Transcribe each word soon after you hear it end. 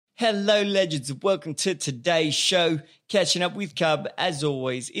Hello, legends, and welcome to today's show. Catching Up with CUB, as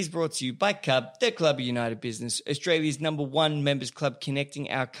always, is brought to you by CUB, the Club of United Business, Australia's #1 members club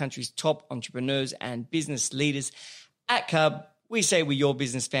connecting our country's top entrepreneurs and business leaders. At CUB, we say we're your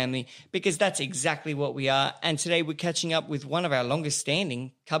business family because that's exactly what we are. And today we're catching up with one of our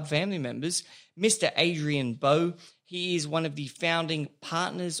longest-standing CUB family members, Mr. Adrian Bowe. He is one of the founding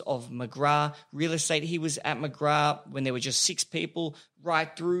partners of McGrath Real Estate. He was at McGrath when there were just 6 people,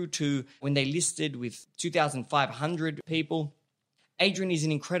 right through to when they listed with 2,500 people. Adrian is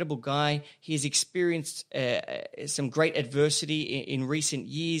an incredible guy. He has experienced some great adversity in recent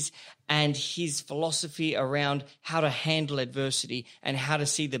years, and his philosophy around how to handle adversity and how to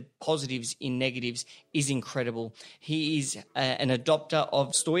see the positives in negatives is incredible. He is an adopter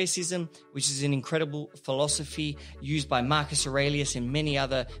of Stoicism, which is an incredible philosophy used by Marcus Aurelius and many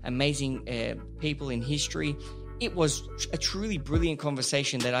other amazing people in history. It was a truly brilliant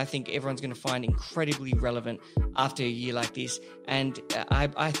conversation that I think everyone's going to find incredibly relevant after a year like this. And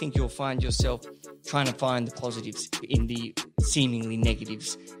I think you'll find yourself trying to find the positives in the seemingly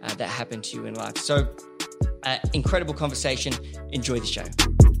negatives that happen to you in life. So, incredible conversation. Enjoy the show.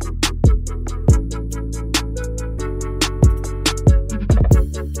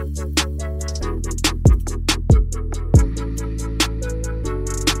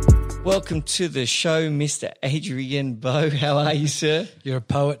 Welcome to the show, Mr. Adrian Bowe. How are you, sir? You're a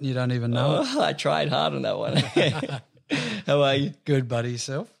poet and you don't even know it. I tried hard on that one. How are you? Good, buddy.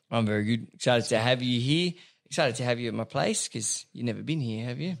 Yourself? I'm very good. Excited to have you here. Excited to have you at my place because you've never been here,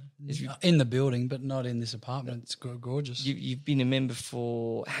 have you? In the building, but not in this apartment. It's gorgeous. You've been a member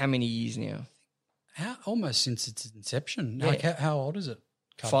for how many years now? Almost since its inception. Yeah. Like how old is it?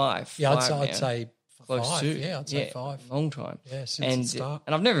 5. Yeah, I'd I'd say close 5. to. Yeah, I'd say 5. Long time. Yeah, since the start.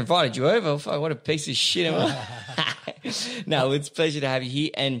 And I've never invited you over. Fuck, what a piece of shit am I? No, it's a pleasure to have you here.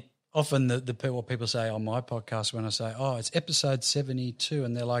 And often what people say on my podcast when I say, oh, it's episode 72,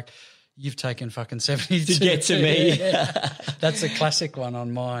 and they're like, you've taken fucking 72 to get to me. Yeah. That's a classic one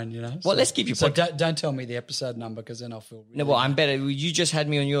on mine, you know. Well, let's give you. So don't tell me the episode number because then I'll feel. Really no, well, I'm better. You just had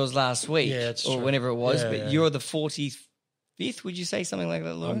me on yours last week, or whenever it was. Yeah, but you're the 45th. Would you say something like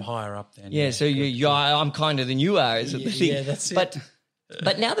that, Laura? I'm higher up then. Yeah, so I'm kinder than you are. Is it the thing? Yeah, that's it.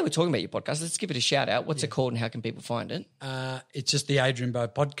 But now that we're talking about your podcast, let's give it a shout out. What's it called and how can people find it? It's just the Adrian Bowe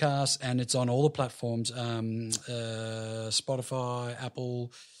podcast, and it's on all the platforms, Spotify,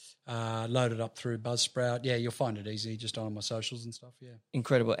 Apple, loaded up through Buzzsprout. Yeah, you'll find it easy just on my socials and stuff, yeah.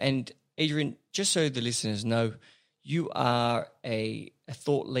 Incredible. And Adrian, just so the listeners know, you are a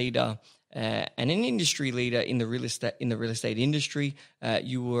thought leader and an industry leader in the real estate industry.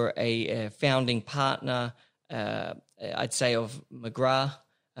 You were a founding partner, I'd say, of McGrath,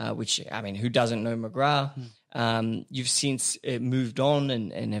 which, I mean, who doesn't know McGrath? You've since moved on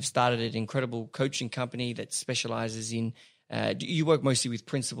and have started an incredible coaching company that specializes in. You work mostly with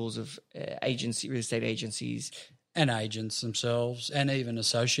principals of real estate agencies. And agents themselves, and even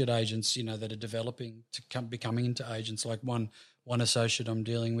associate agents, you know, that are developing to becoming into agents. Like one associate I'm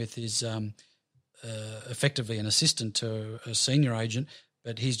dealing with is effectively an assistant to a senior agent,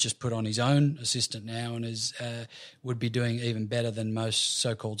 but he's just put on his own assistant now and would be doing even better than most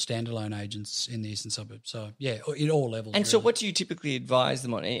so-called standalone agents in the eastern suburbs. So, yeah, in all levels. And really. So what do you typically advise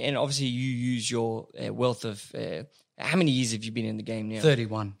them on? And obviously you use your wealth of how many years have you been in the game now?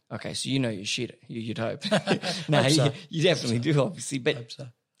 31. Okay, so you know your shit, you'd hope. No, you definitely do, obviously. But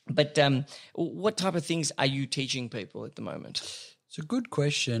what type of things are you teaching people at the moment? It's a good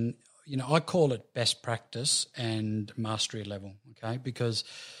question. You know, I call it best practice and mastery level, okay, because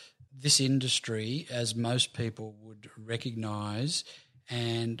this industry, as most people would recognise,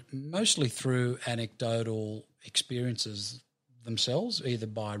 and mostly through anecdotal experiences themselves, either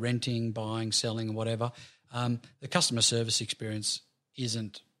by renting, buying, selling, or whatever, the customer service experience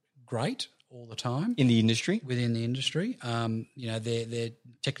isn't great all the time in the industry. Within the industry, you know, they're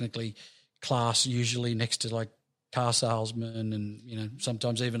technically class usually next to like car salesmen, and you know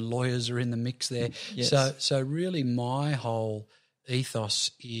sometimes even lawyers are in the mix there. Yes. So really, my whole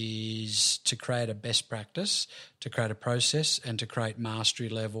ethos is to create a best practice, to create a process, and to create mastery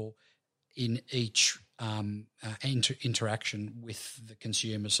level in each interaction with the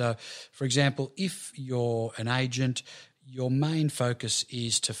consumer. So, for example, if you're an agent, your main focus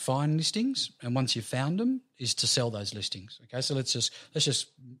is to find listings, and once you've found them, is to sell those listings. Okay, so let's just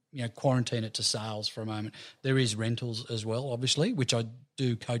quarantine it to sales for a moment. There is rentals as well, obviously, which I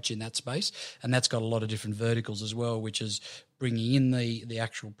do coach in that space, and that's got a lot of different verticals as well, which is bringing in the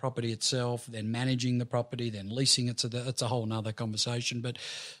actual property itself, then managing the property, then leasing it. So that's a whole nother conversation. But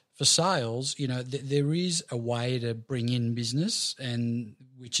for sales, there is a way to bring in business, and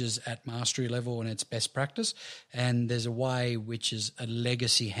which is at mastery level and it's best practice, and there's a way which is a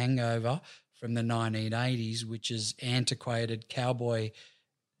legacy hangover from the 1980s, which is antiquated cowboy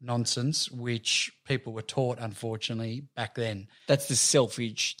nonsense, which people were taught, unfortunately, back then. That's the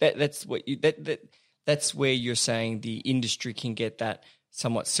selfish. That's where you're saying the industry can get that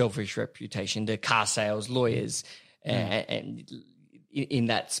somewhat selfish reputation. The car sales lawyers, and in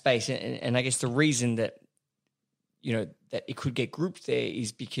that space, and I guess the reason that that it could get grouped there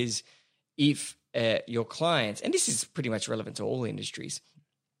is because if your clients, and this is pretty much relevant to all industries,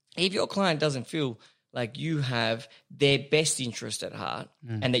 if your client doesn't feel like you have their best interest at heart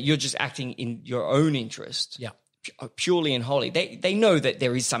and that you're just acting in your own interest, purely and wholly, they know that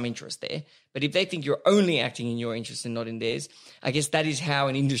there is some interest there. But if they think you're only acting in your interest and not in theirs, I guess that is how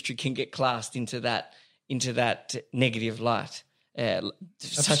an industry can get classed into that negative light,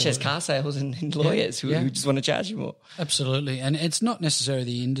 such as car sales and lawyers who just want to charge you more. Absolutely. And it's not necessarily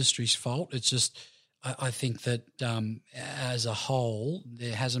the industry's fault. It's just I think that as a whole,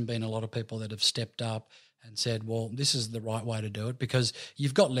 there hasn't been a lot of people that have stepped up and said, well, this is the right way to do it, because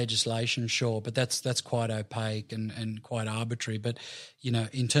you've got legislation, sure, but that's quite opaque and quite arbitrary. But,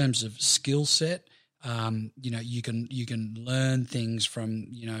 in terms of skill set, you can learn things from,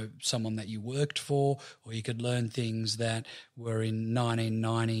 someone that you worked for, or you could learn things that were in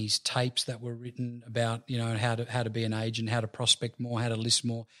 1990s tapes that were written about, how to be an agent, how to prospect more, how to list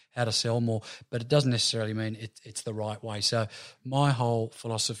more, how to sell more. But it doesn't necessarily mean it's the right way. So my whole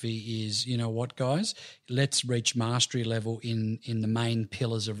philosophy is, what, guys, let's reach mastery level in the main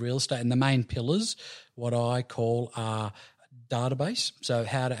pillars of real estate. And the main pillars, what I call, are database, so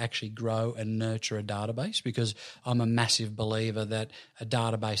how to actually grow and nurture a database, because I'm a massive believer that a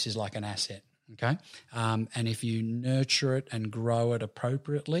database is like an asset, okay? And if you nurture it and grow it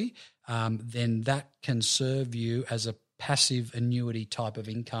appropriately, then that can serve you as a passive annuity type of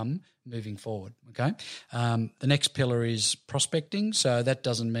income moving forward, okay? The next pillar is prospecting, so that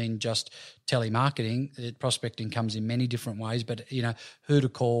doesn't mean just telemarketing. Prospecting comes in many different ways, but, who to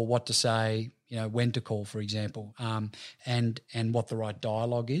call, what to say, when to call, for example, and what the right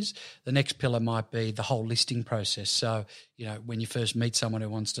dialogue is. The next pillar might be the whole listing process. So, when you first meet someone who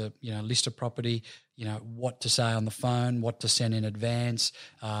wants to, list a property, what to say on the phone, what to send in advance,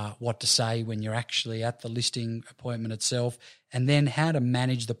 what to say when you're actually at the listing appointment itself, and then how to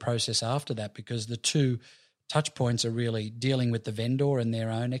manage the process after that, because the two touch points are really dealing with the vendor and their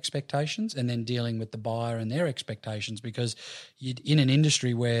own expectations, and then dealing with the buyer and their expectations, because in an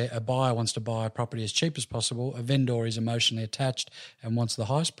industry where a buyer wants to buy a property as cheap as possible, a vendor is emotionally attached and wants the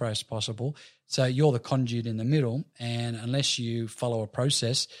highest price possible. So you're the conduit in the middle, and unless you follow a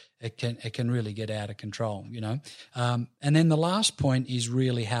process, it can really get out of control, And then the last point is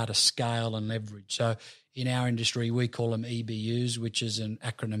really how to scale and leverage. So in our industry, we call them EBUs, which is an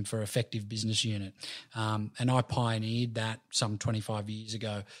acronym for Effective Business Unit. And I pioneered that some 25 years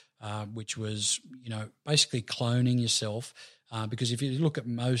ago, which was, basically cloning yourself. Because if you look at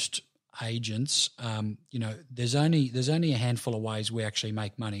most agents, there's only a handful of ways we actually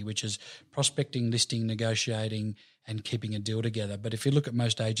make money, which is prospecting, listing, negotiating, and keeping a deal together. But if you look at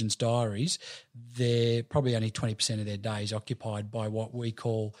most agents' diaries, they're probably only 20% of their days occupied by what we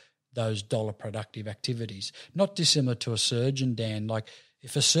call those dollar productive activities. Not dissimilar to a surgeon, Dan. Like,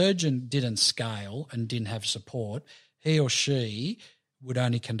 if a surgeon didn't scale and didn't have support, he or she would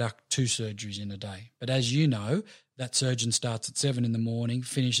only conduct 2 surgeries in a day. But as you know, that surgeon starts at 7 a.m,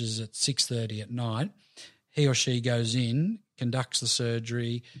 finishes at 6:30 at night. He or she goes in, conducts the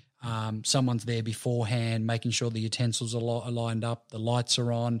surgery, someone's there beforehand, making sure the utensils are lined up, the lights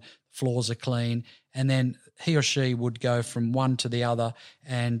are on, floors are clean, and then he or she would go from one to the other,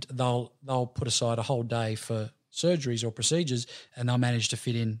 and they'll put aside a whole day for surgeries or procedures, and they'll manage to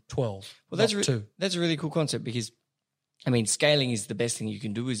fit in 12. Well, that's a really cool concept, because, scaling is the best thing you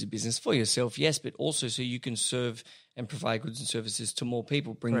can do as a business for yourself, yes, but also so you can serve and provide goods and services to more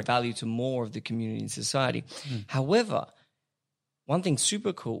people, bring value to more of the community and society. However, one thing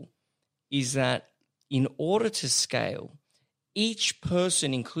super cool is that in order to scale, each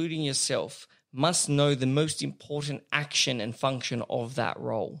person, including yourself, must know the most important action and function of that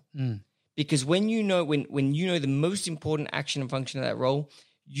role. Because when you know the most important action and function of that role,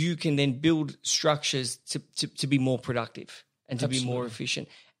 you can then build structures to be more productive and to be more efficient.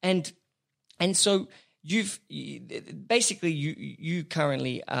 And so you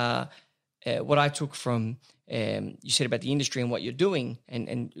currently are what I took from you said about the industry and what you're doing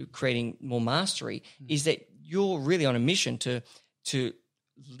and creating more mastery is that you're really on a mission to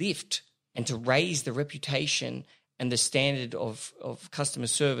lift and to raise the reputation and the standard of customer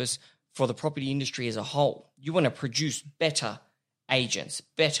service for the property industry as a whole. You want to produce better agents,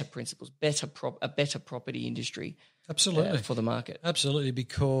 better principals, a better property industry. Absolutely. For the market. Absolutely,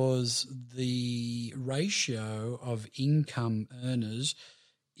 because the ratio of income earners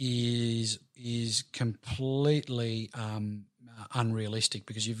is completely unrealistic,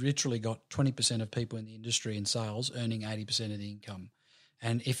 because you've literally got 20% of people in the industry in sales earning 80% of the income.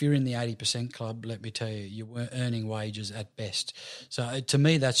 And if you're in the 80% club, let me tell you, you weren't earning wages at best. So to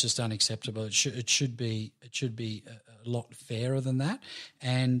me, that's just unacceptable. It should be a lot fairer than that.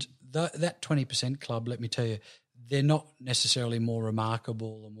 And that 20% club, let me tell you, they're not necessarily more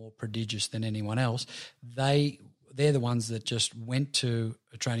remarkable or more prodigious than anyone else. They're the ones that just went to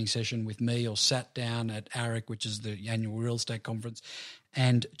a training session with me or sat down at ARIC, which is the annual real estate conference,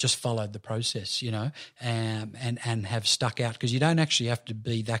 and just followed the process, and have stuck out, because you don't actually have to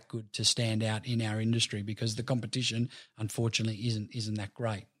be that good to stand out in our industry, because the competition, unfortunately, isn't that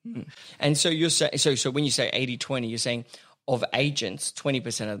great. Mm. And so you're saying, so when you say 80-20, you're saying of agents,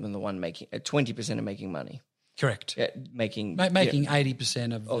 20% of them are the one making 20% are making money. Correct. Yeah, making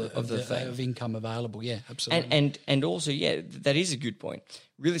 80% of income available. Yeah, absolutely. And also, that is a good point.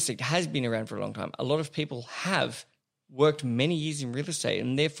 Real estate has been around for a long time. A lot of people have worked many years in real estate,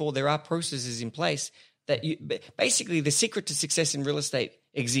 and therefore there are processes in place that basically the secret to success in real estate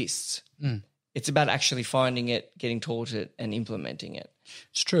exists. Mm. It's about actually finding it, getting taught it, and implementing it.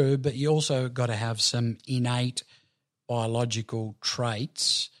 It's true, but you also got to have some innate biological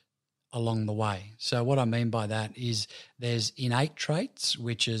traits along the way. So what I mean by that is there's innate traits,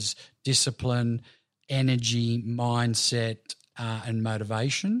 which is discipline, energy, mindset, and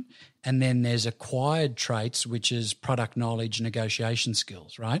motivation. And then there's acquired traits, which is product knowledge, negotiation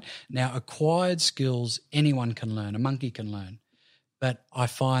skills, right? Now, acquired skills, anyone can learn, a monkey can learn. But I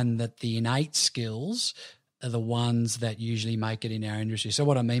find that the innate skills are the ones that usually make it in our industry. So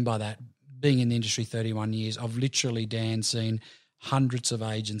what I mean by that, being in the industry 31 years, I've literally, Dan, seen hundreds of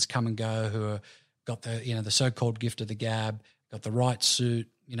agents come and go who are got the so-called gift of the gab, got the right suit,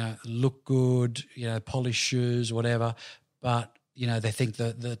 look good, polished shoes, whatever, but they think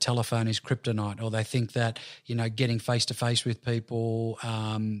that the telephone is kryptonite, or they think that getting face to face with people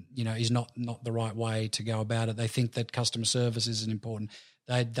is not the right way to go about it. They think that customer service isn't important.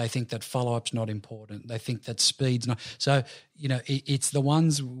 They think that follow-up's not important. They think that speed's not. So, it's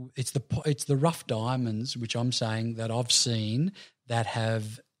the rough diamonds, which I'm saying that I've seen that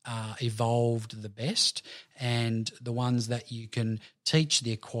have evolved the best, and the ones that you can teach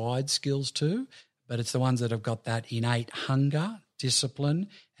the acquired skills to, but it's the ones that have got that innate hunger, discipline,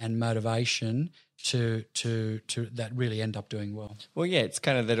 and motivation to that really end up doing well. Well, yeah, it's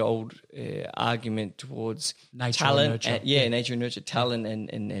kind of that old argument towards nature talent, and nurture. Nature and nurture, talent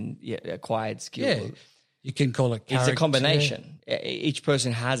and acquired skill. Yeah, you can call it character. It's a combination. Each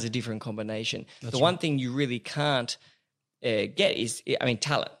person has a different combination. That's the one thing you really can't get is,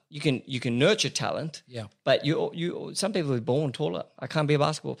 talent. You can nurture talent. Yeah, but you some people are born taller. I can't be a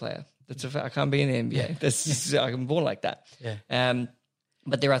basketball player. That's a fact. I can't be in the NBA. Yeah. I'm born like that. Yeah.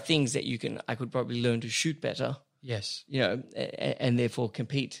 But there are things that I could probably learn to shoot better. Yes. And therefore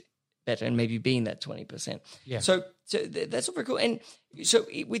compete better, and maybe be in that 20%. Yeah. So that's all very cool. And so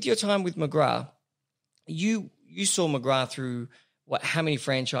with your time with McGrath, you saw McGrath through what? How many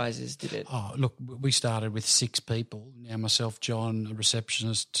franchises did it? Oh, look, we started with 6 people. Now myself, John, a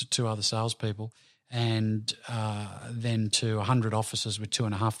receptionist, 2 other salespeople, and then to 100 offices with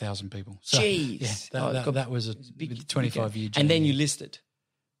 2,500 people. So, jeez. Yeah, that was a big 25-year journey. And then you listed.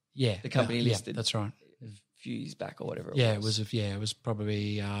 Yeah. The company listed. Yeah, that's right. A few years back or whatever it was. It was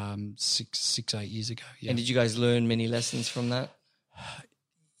probably 8 years ago. Yeah. And did you guys learn many lessons from that?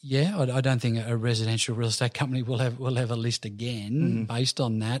 Yeah, I don't think a residential real estate company will have a list again based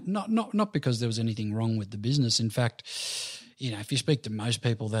on that. Not because there was anything wrong with the business. In fact, if you speak to most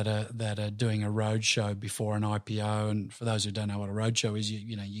people that are doing a roadshow before an IPO, and for those who don't know what a roadshow is,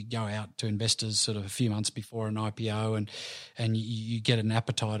 you go out to investors sort of a few months before an IPO, and you get an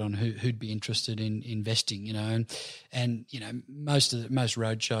appetite on who'd be interested in investing, and most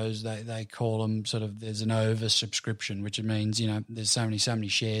roadshows they call them sort of, there's an oversubscription, which means there's so many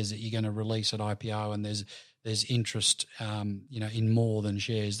shares that you're going to release at IPO, and there's interest, in more than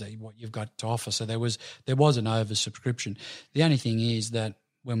shares that what you've got to offer. So there was an oversubscription. The only thing is that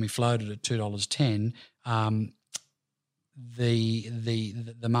when we floated at $2.10,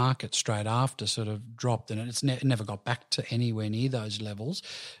 the market straight after sort of dropped, and it never got back to anywhere near those levels.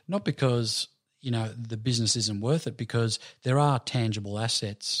 Not because the business isn't worth it, because there are tangible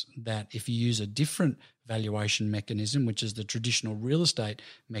assets that if you use a different valuation mechanism, which is the traditional real estate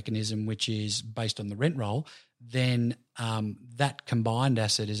mechanism, which is based on the rent roll, then that combined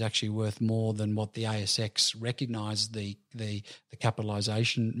asset is actually worth more than what the ASX recognised the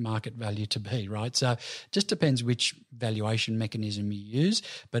capitalisation market value to be, right? So it just depends which valuation mechanism you use,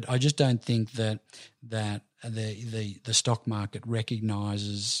 but I just don't think that the stock market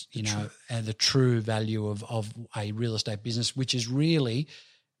recognises, the true value of a real estate business, which is really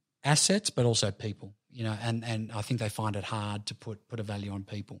assets but also people, and I think they find it hard to put a value on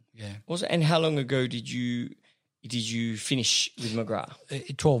people. Yeah. Also, and how long ago did you finish with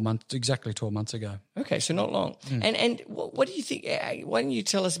McGrath? 12 months, exactly 12 months ago. Okay, so not long. And what do you think? Why don't you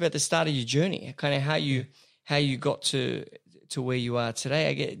tell us about the start of your journey? Kind of how you got to where you are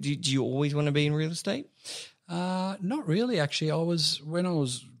today? Do you always want to be in real estate? Not really, actually. When I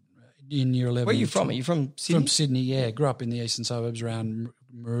was in year 11. Where are you from? Are you from Sydney? From Sydney, yeah. Grew up in the eastern suburbs around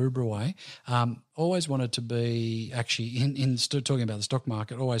Maroubra way. Always wanted to be actually in talking about the stock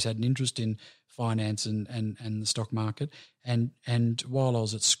market. Always had an interest in finance and the stock market. And while I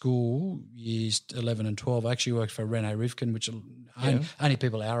was at school, years 11 and 12, I actually worked for Rene Rivkin, which only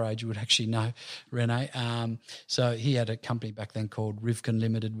people our age would actually know Rene. So he had a company back then called Rivkin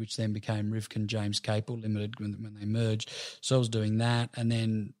Limited, which then became Rivkin James Capel Limited when they merged. So I was doing that, and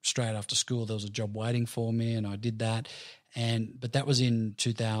then straight after school there was a job waiting for me, and I did that. But that was in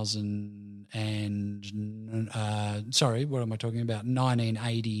 2000 and what am I talking about?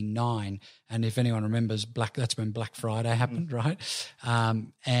 1989. And if anyone remembers, that's when Black Friday happened, right?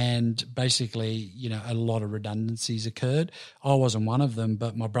 And basically, a lot of redundancies occurred. I wasn't one of them,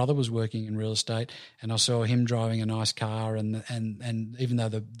 but my brother was working in real estate, and I saw him driving a nice car. And even though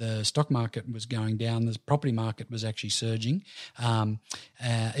the stock market was going down, the property market was actually surging.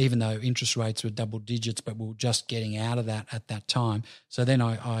 Even though interest rates were double digits, but we were just getting out of that at that time. So then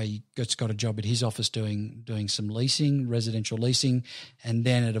I just got a job at his office doing some leasing, residential leasing, and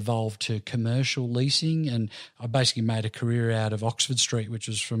then it evolved to commercial leasing, and I basically made a career out of Oxford Street, which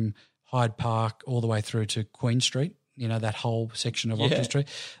was from Hyde Park all the way through to Queen Street, that whole section of Oxford Street.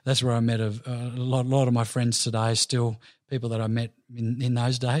 That's where I met a lot of my friends today, still people that I met in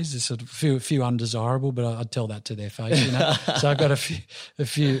those days. There's sort of a few undesirable, but I'd tell that to their face, So I've got a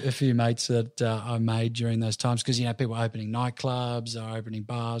few mates that I made during those times because, people were opening nightclubs, they were opening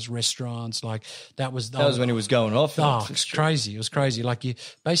bars, restaurants. Like that was when it was going off. Oh, it's crazy. It was crazy. Like you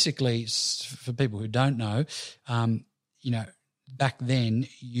basically, for people who don't know, back then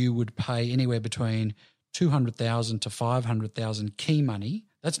you would pay anywhere between 200,000 to 500,000 key money.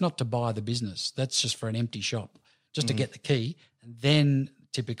 That's not to buy the business. That's just for an empty shop, just to get the key. And then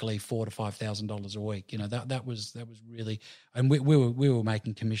typically $4,000 to $5,000 a week. That was really, and we were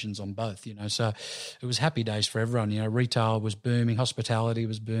making commissions on both. So it was happy days for everyone. Retail was booming, hospitality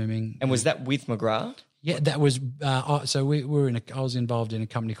was booming. And was that with McGrath? Yeah, that was. So we were I was involved in a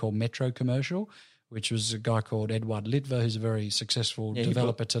company called Metro Commercial, which was a guy called Edward Litver, who's a very successful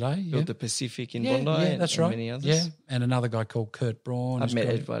developer today. Built the Pacific in Bondi and many others. Yeah, and another guy called Kurt Braun. I've met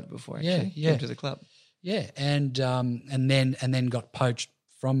Edward before, actually. Came to the club. Yeah, and then got poached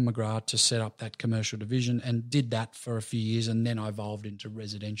from McGrath to set up that commercial division and did that for a few years, and then I evolved into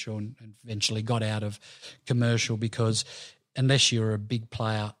residential and eventually got out of commercial because unless you're a big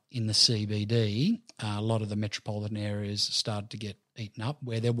player in the CBD, a lot of the metropolitan areas started to get eaten up,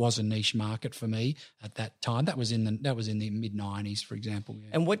 where there was a niche market for me at that time. That was in the mid-90s, for example. Yeah.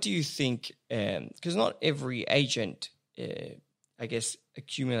 And what do you think, because not every agent,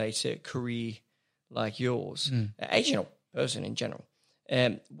 accumulates a career like yours, agent or person in general.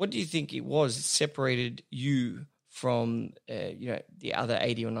 What do you think it was that separated you from, the other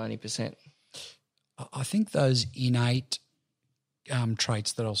 80 or 90%? I think those innate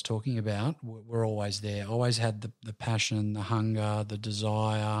traits that I was talking about were always there. I always had the passion, the hunger, the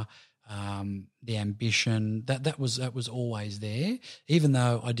desire, the ambition. That was always there. Even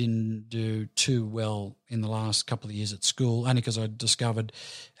though I didn't do too well in the last couple of years at school, only because I discovered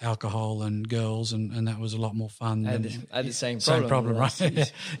alcohol and girls, and that was a lot more fun. I had the same problem, right?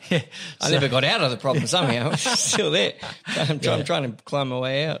 Yeah. I never got out of the problem somehow. I'm still there. I'm trying to climb my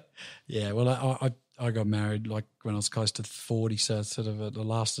way out. Yeah, well, I got married like when I was close to 40, so it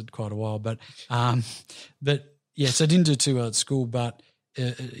lasted quite a while. But yeah, so I didn't do too well at school. But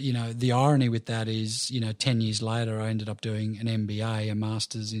the irony with that is, 10 years later, I ended up doing an MBA, a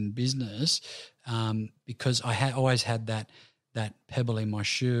master's in business, because I always had that pebble in my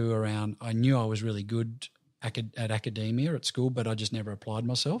shoe around. I knew I was really good at academia at school, but I just never applied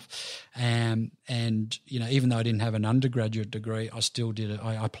myself. And even though I didn't have an undergraduate degree, I still did it.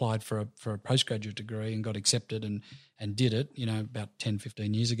 I applied for a postgraduate degree and got accepted and did it, about 10,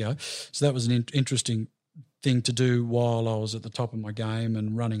 15 years ago. So that was an interesting thing to do while I was at the top of my game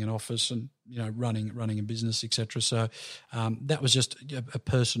and running an office and, running a business, etc. So that was just a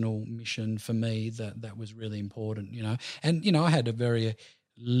personal mission for me that was really important, And, I had a very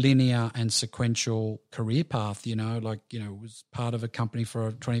linear and sequential career path, was part of a company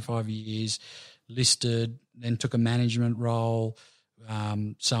for 25 years, listed, then took a management role.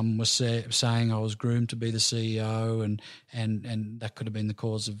 Some were saying I was groomed to be the CEO, and that could have been the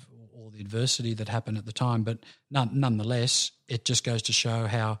cause of all the adversity that happened at the time. But nonetheless, it just goes to show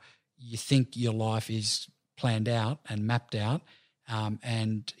how you think your life is planned out and mapped out.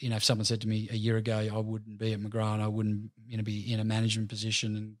 And, if someone said to me a year ago I wouldn't be at McGrath and I wouldn't be in a management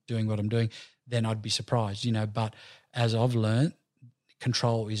position and doing what I'm doing, then I'd be surprised, But as I've learned,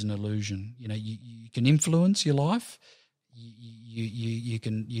 control is an illusion. You can influence your life. You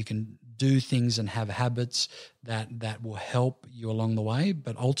can do things and have habits that will help you along the way,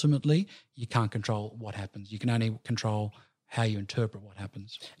 but ultimately you can't control what happens. You can only control how you interpret what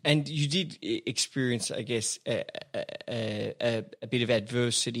happens. And you did experience, I guess, a bit of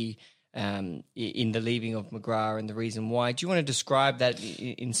adversity in the leaving of McGrath and the reason why. Do you want to describe that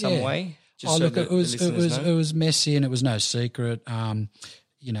in some way? Just it was messy and it was no secret. There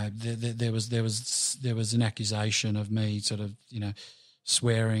was an accusation of me sort of,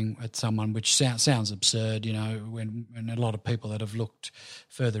 swearing at someone, which sounds absurd, when a lot of people that have looked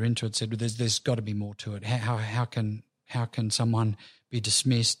further into it said, well, there's got to be more to it. How can someone be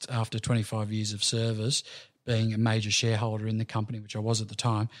dismissed after 25 years of service, being a major shareholder in the company, which I was at the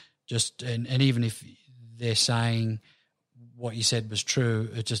time, and even if they're saying what you said was true,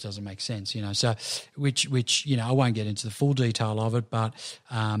 it just doesn't make sense, So, which I won't get into the full detail of it, but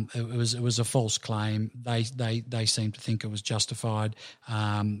it was a false claim. They seemed to think it was justified.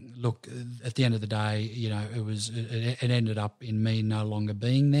 Look, at the end of the day, it ended up in me no longer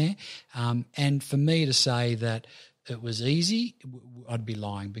being there, and for me to say that it was easy, I'd be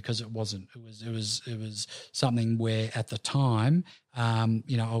lying, because it wasn't. It was something where at the time, I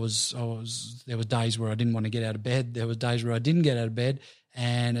was there were days where I didn't want to get out of bed. There were days where I didn't get out of bed,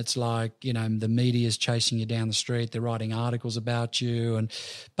 and it's like, the media's chasing you down the street. They're writing articles about you,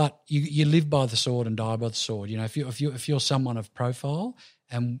 but you live by the sword and die by the sword. If you're someone of profile,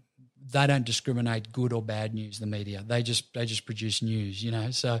 and they don't discriminate good or bad news, the media. They just produce news,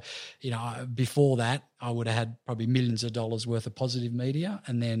 So, before that, I would have had probably millions of dollars worth of positive media,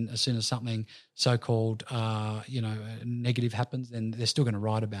 and then as soon as something so-called, negative happens, then they're still going to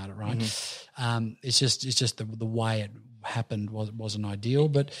write about it, right? Mm-hmm. It's just the way it happened wasn't ideal,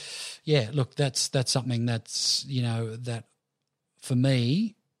 but yeah, look, that's something that's that for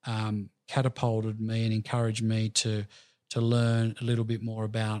me catapulted me and encouraged me to learn a little bit more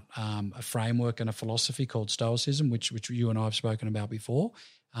about a framework and a philosophy called Stoicism, which you and I have spoken about before,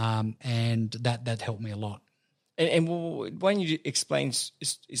 and that helped me a lot. And why don't you explain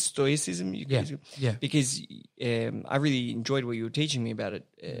Stoicism? Yeah. Because I really enjoyed what you were teaching me about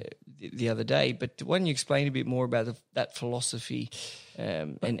it the other day. But why don't you explain a bit more about that philosophy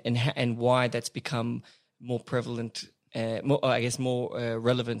and why that's become more prevalent, more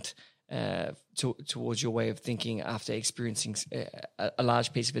relevant towards your way of thinking after experiencing a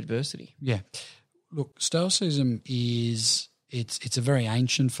large piece of adversity? Yeah. Look, Stoicism it's a very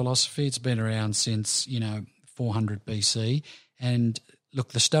ancient philosophy. It's been around since, 400 BC. And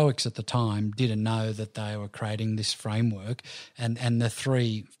look, the Stoics at the time didn't know that they were creating this framework. And the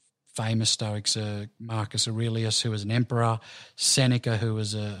three famous Stoics are Marcus Aurelius, who was an emperor, Seneca, who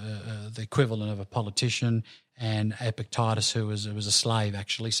was the equivalent of a politician, and Epictetus, who was a slave,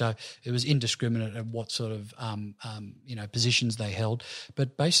 actually. So it was indiscriminate at what sort of positions they held.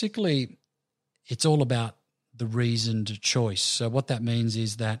 But basically, it's all about the reasoned choice. So what that means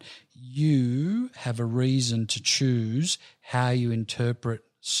is that you have a reason to choose how you interpret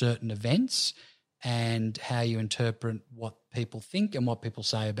certain events and how you interpret what people think and what people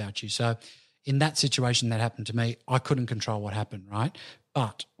say about you. So in that situation that happened to me, I couldn't control what happened, right?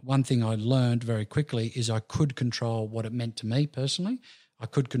 But one thing I learned very quickly is I could control what it meant to me personally. I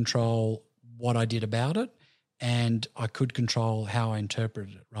could control what I did about it, and I could control how I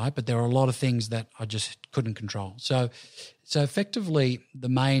interpreted it, right? But there are a lot of things that I just couldn't control. So effectively, the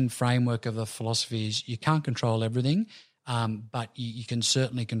main framework of the philosophy is you can't control everything, but you can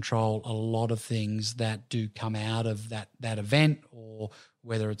certainly control a lot of things that do come out of that event, or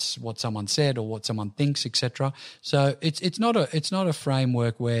whether it's what someone said or what someone thinks, etc. So it's not a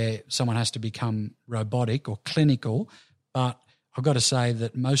framework where someone has to become robotic or clinical, but I've got to say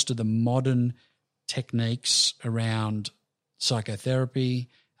that most of the modern techniques around psychotherapy,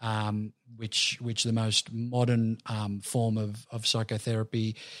 which the most modern form of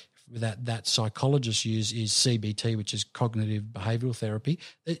psychotherapy that psychologists use is CBT, which is cognitive behavioural therapy.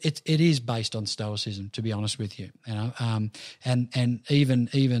 It is based on Stoicism, to be honest with you. And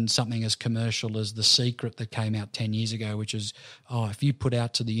even something as commercial as The Secret that came out 10 years ago, which is, if you put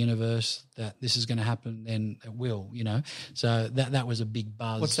out to the universe that this is going to happen, then it will. So that was a big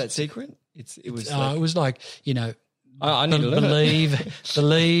buzz. What's that secret? It was like I need to learn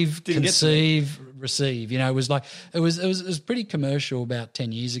believe, conceive, receive. It was pretty commercial about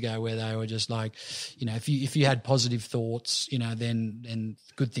 10 years ago, where they were just like, if you had positive thoughts, then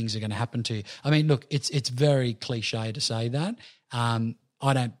good things are going to happen to you. I mean, look, it's very cliche to say that.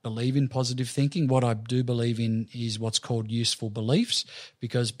 I don't believe in positive thinking. What I do believe in is what's called useful beliefs,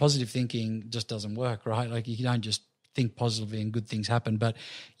 because positive thinking just doesn't work, right? Like, you don't just think positively and good things happen, but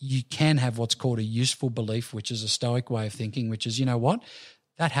you can have what's called a useful belief, which is a Stoic way of thinking, which is, what?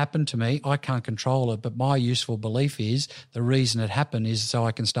 That happened to me. I can't control it, but my useful belief is the reason it happened is so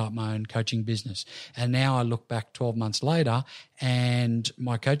I can start my own coaching business. And now I look back 12 months later, and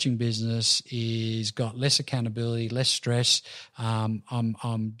my coaching business is got less accountability, less stress.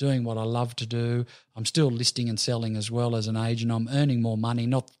 I'm doing what I love to do. I'm still listing and selling as well as an agent. I'm earning more money.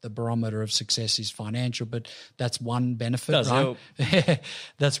 Not that the barometer of success is financial, but that's one benefit. Does right? help.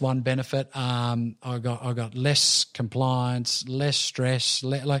 That's one benefit. I got less compliance, less stress.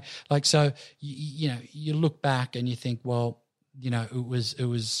 So you look back and you think, well, it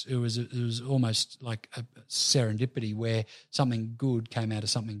was almost like a serendipity where something good came out of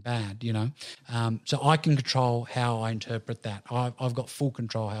something bad, So I can control how I interpret that. I've got full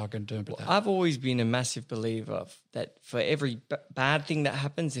control how I can interpret that. I've always been a massive believer of that. For every bad thing that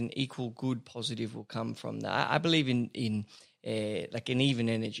happens, an equal good positive will come from that. I believe in like an even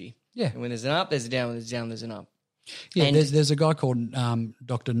energy. Yeah. And when there's an up, there's a down. When there's a down, there's an up. Yeah, and there's a guy called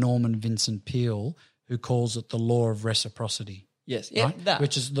Dr. Norman Vincent Peale who calls it the law of reciprocity. Yes, yeah, right? that.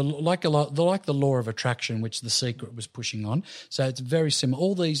 Which is the law of attraction, which The Secret was pushing on. So it's very similar.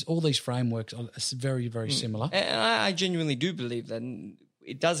 All these frameworks are very, very similar. And I genuinely do believe that. And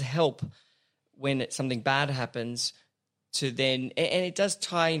it does help when something bad happens to then, and it does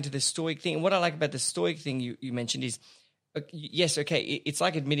tie into the Stoic thing. And what I like about the Stoic thing you mentioned is, yes, okay, it's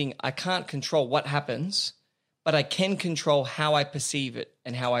like admitting I can't control what happens, but I can control how I perceive it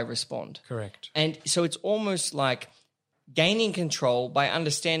and how I respond. Correct. And so it's almost like gaining control by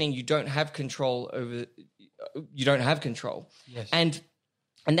understanding you don't have control. Yes. And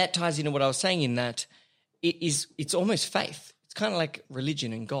that ties into what I was saying in that it's almost faith. It's kind of like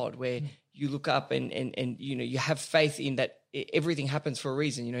religion and God, where you look up and you have faith in that everything happens for a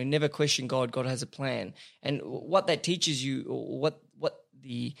reason. Never question God. God has a plan. And what that teaches you, or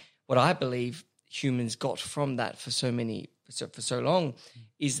what I believe humans got from that for so long,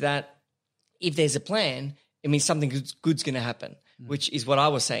 is that if there's a plan, it means something good's going to happen, which is what I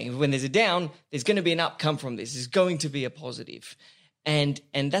was saying. When there's a down, there's going to be an outcome from this. There's going to be a positive. And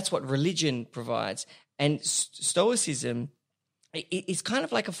that's what religion provides. And Stoicism is kind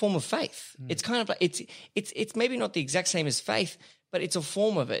of like a form of faith. It's kind of like it's maybe not the exact same as faith, but it's a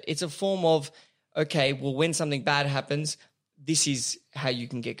form of it. It's a form of, okay, well, when something bad happens, this is how you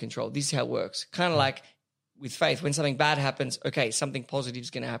can get control. This is how it works. Kind of like with faith, when something bad happens, okay, something positive is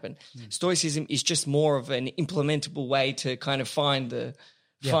going to happen. Stoicism is just more of an implementable way to kind of find the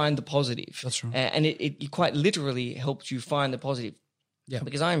positive. That's right. And it quite literally helps you find the positive. Yeah.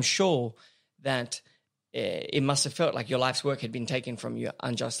 Because I am sure that it must have felt like your life's work had been taken from you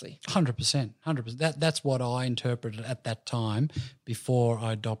unjustly. 100%. That's what I interpreted at that time before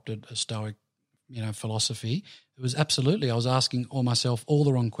I adopted a Stoic philosophy. It was absolutely, I was asking myself all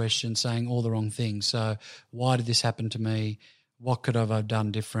the wrong questions, saying all the wrong things. So why did this happen to me? What could I have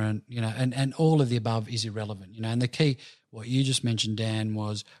done different? And all of the above is irrelevant, and the key, what you just mentioned, Dan,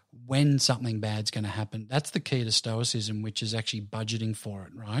 was when something bad's going to happen. That's the key to Stoicism, which is actually budgeting for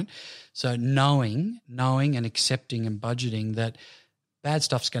it, right? So knowing and accepting and budgeting that bad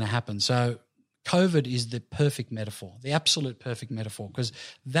stuff's going to happen. So COVID is the perfect metaphor, the absolute perfect metaphor, because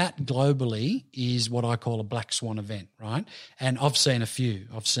that globally is what I call a black swan event, right? And I've seen a few.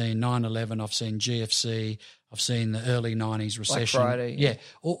 I've seen 9/11, I've seen GFC, I've seen the early 90s recession. Black Friday. Yeah,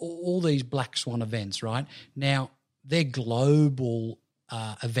 all these black swan events, right? Now, they're global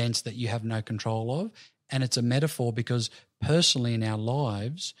events that you have no control of, and it's a metaphor because personally in our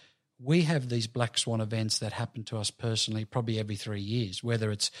lives – we have these black swan events that happen to us personally probably every 3 years,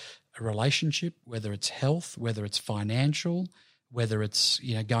 whether it's a relationship, whether it's health, whether it's financial, whether it's,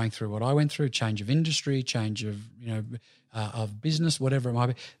 going through what I went through, change of industry, change of, of business, whatever it might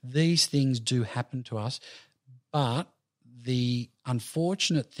be. These things do happen to us. But the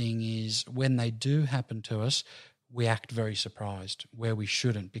unfortunate thing is when they do happen to us, we act very surprised where we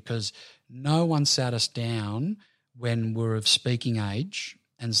shouldn't, because no one sat us down when we're of speaking age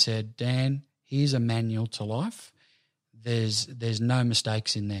and said, Dan, here's a manual to life. There's no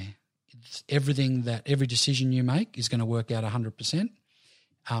mistakes in there. Every decision you make is going to work out 100%.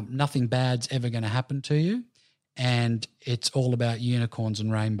 Nothing bad's ever going to happen to you, and it's all about unicorns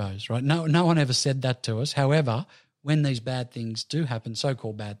and rainbows, right? No one ever said that to us. However, when these bad things do happen,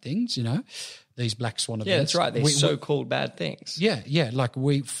 so-called bad things, these black swan events. Yeah, that's right. These so-called bad things. Yeah, like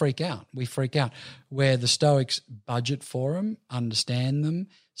we freak out. Where the Stoics budget for them, understand them.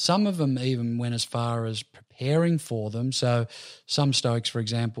 Some of them even went as far as preparing for them. So some Stoics, for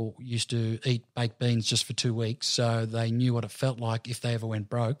example, used to eat baked beans just for 2 weeks, so they knew what it felt like if they ever went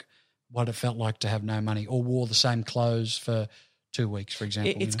broke, what it felt like to have no money, or wore the same clothes for 2 weeks, for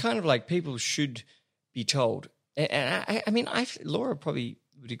example. It's kind of like people should be told. And I mean, Laura probably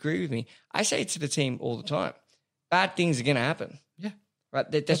would agree with me. I say to the team all the time, bad things are going to happen. Yeah.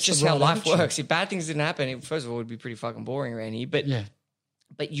 Right? That's just how life works. If bad things didn't happen, first of all, it would be pretty fucking boring around here.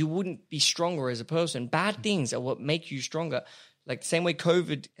 But you wouldn't be stronger as a person. Bad things are what make you stronger. Like the same way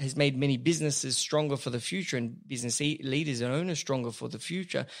COVID has made many businesses stronger for the future and business leaders and owners stronger for the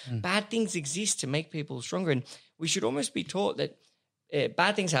future. Bad things exist to make people stronger. And we should almost be taught that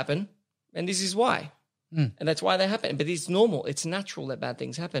bad things happen and this is why. And that's why they happen. But it's normal. It's natural that bad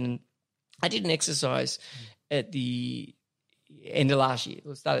things happen. And I did an exercise at the end of last year.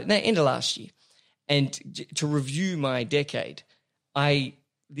 End of last year. And to review my decade, I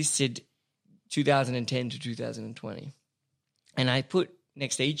listed 2010 to 2020. And I put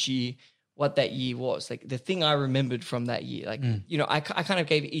next to each year what that year was, like the thing I remembered from that year. Like, I kind of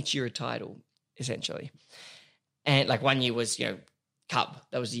gave each year a title, essentially. And like one year was, CUB.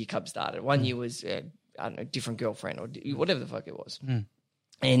 That was the year CUB started. One year was, I don't know, different girlfriend or whatever the fuck it was.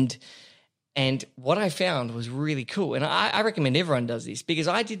 And what I found was really cool. And I recommend everyone does this because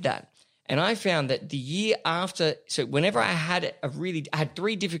I did that. And I found that the year after, so whenever I had I had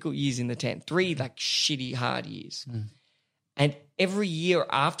 3 difficult years in the 10, 3 like shitty hard years. And every year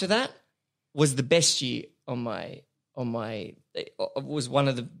after that was the best year was one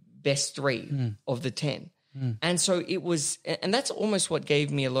of the best 3 of the 10. And so it was, and that's almost what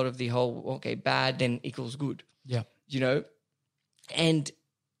gave me a lot of the whole, okay, bad then equals good. Yeah. And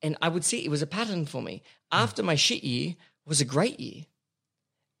I would see it was a pattern for me. After my shit year was a great year.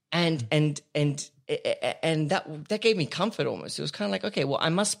 And that gave me comfort almost. It was kind of like, okay, well, I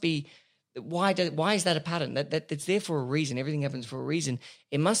must be. Why is that a pattern? That's there for a reason. Everything happens for a reason.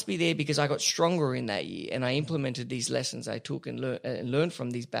 It must be there because I got stronger in that year and I implemented these lessons I took and learned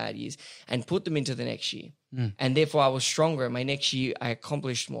from these bad years and put them into the next year. And therefore I was stronger. My next year I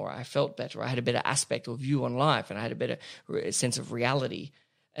accomplished more. I felt better. I had a better aspect or view on life and I had a better sense of reality.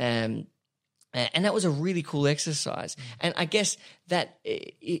 And that was a really cool exercise. And I guess that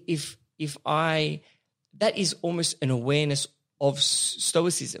that is almost an awareness of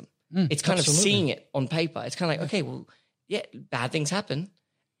stoicism. It's kind of seeing it on paper. It's kind of like, okay, well, yeah, bad things happen.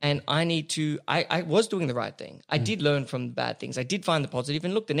 And I was doing the right thing. I did learn from the bad things. I did find the positive.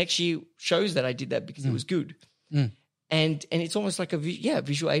 And look, the next year shows that I did that because it was good. And it's almost like a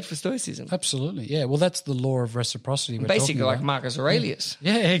visual aid for stoicism. Absolutely, yeah. Well, that's the law of reciprocity. Basically like Marcus Aurelius.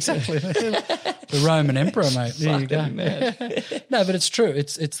 Yeah, exactly. The Roman emperor, mate. There you go. No, but it's true.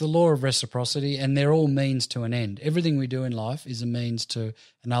 It's the law of reciprocity, and they're all means to an end. Everything we do in life is a means to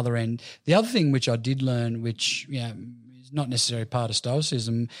another end. The other thing which I did learn, which is not necessarily part of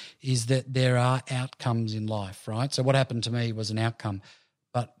stoicism, is that there are outcomes in life, right? So what happened to me was an outcome.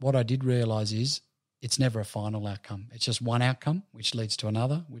 But what I did realise is it's never a final outcome. It's just one outcome, which leads to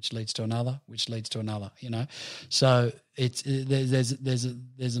another, which leads to another, which leads to another. So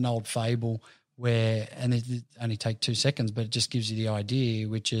there's an old fable where, and it only take 2 seconds, but it just gives you the idea,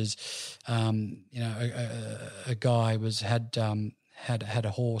 which is, a guy had a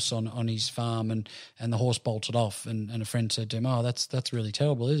horse on his farm and the horse bolted off and a friend said to him, oh, that's really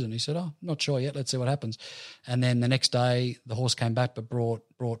terrible, isn't it? And he said, oh, not sure yet, let's see what happens. And then the next day the horse came back but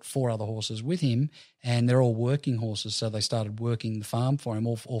brought 4 other horses with him, and they're all working horses, so they started working the farm for him,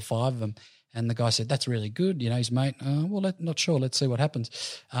 all 5 of them. And the guy said, that's really good, his mate, not sure, let's see what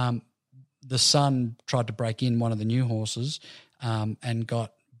happens. The son tried to break in one of the new horses and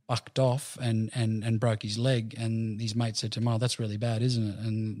got bucked off and broke his leg, and his mate said to him, oh, that's really bad, isn't it?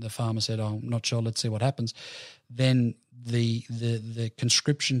 And the farmer said, oh, I'm not sure, let's see what happens. Then the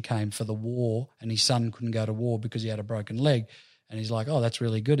conscription came for the war, and his son couldn't go to war because he had a broken leg. And he's like, oh, that's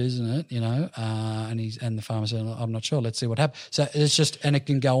really good, isn't it? And the farmer said, I'm not sure. Let's see what happens. So it's just, and it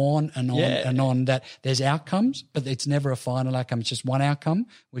can go on and on and on, that there's outcomes, but it's never a final outcome. It's just one outcome,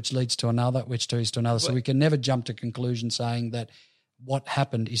 which leads to another, which leads to another. So we can never jump to conclusion saying that what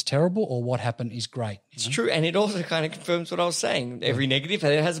happened is terrible or what happened is great. It's true. And it also kind of confirms what I was saying. Every negative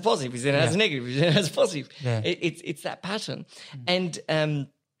has a positive. Then it has a negative. Then it has a positive. Yeah. It's that pattern. And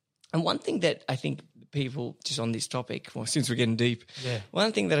one thing that I think people, just on this topic, well, since we're getting deep,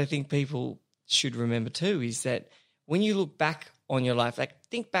 one thing that I think people should remember too is that when you look back on your life, like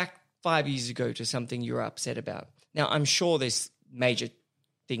think back 5 years ago to something you were upset about. Now, I'm sure there's major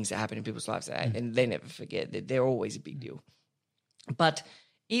things that happen in people's lives and they never forget. They're always a big deal. But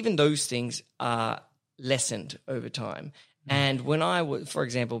even those things are lessened over time. And when I was, for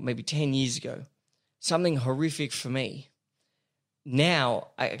example, maybe 10 years ago, something horrific for me, now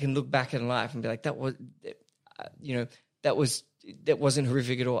I can look back in life and be like, that wasn't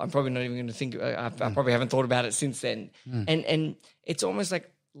horrific at all. I'm probably not even going to think. I probably haven't thought about it since then. And it's almost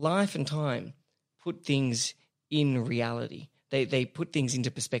like life and time put things in reality. They put things into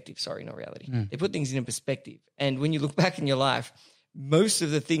perspective. Sorry, not reality. They put things into perspective. And when you look back in your life, most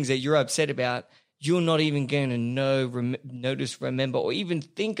of the things that you're upset about, you're not even going to notice, remember, or even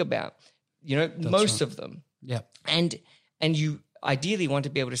think about. Most of them. Yeah. And you ideally want to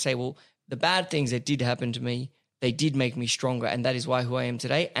be able to say, well, the bad things that did happen to me, they did make me stronger, and that is who I am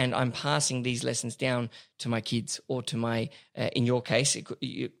today. And I'm passing these lessons down to my kids or to my, in your case,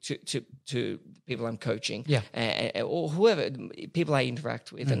 to people I'm coaching, or whoever, people I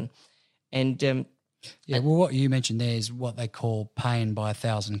interact with, well, what you mentioned there is what they call pain by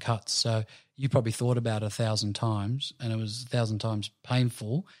 1,000 cuts. So you probably thought about it 1,000 times, and it was 1,000 times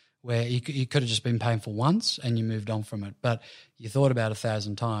painful. Where you could have just been painful once and you moved on from it, but you thought about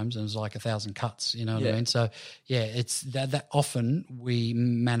 1,000 times and it was like 1,000 cuts, you know what I mean? So, it's that often we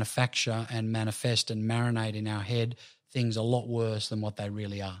manufacture and manifest and marinate in our head things a lot worse than what they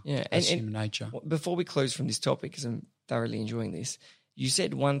really are. Yeah, that's human nature. Before we close from this topic, because I'm thoroughly enjoying this, you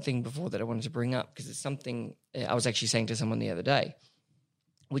said one thing before that I wanted to bring up because it's something I was actually saying to someone the other day,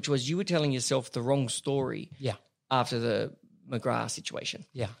 which was you were telling yourself the wrong story after the McGrath situation.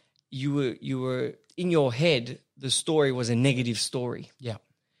 Yeah. You were in your head, the story was a negative story. Yeah.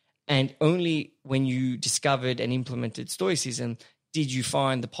 And only when you discovered and implemented Stoicism did you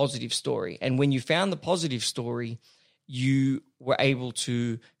find the positive story. And when you found the positive story, you were able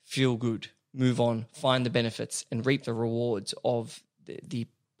to feel good, move on, find the benefits and reap the rewards of the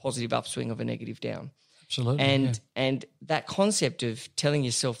positive upswing of a negative down. Absolutely. And that concept of telling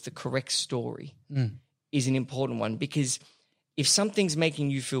yourself the correct story is an important one, because if something's making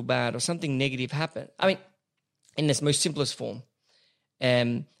you feel bad or something negative happen, I mean, in its most simplest form,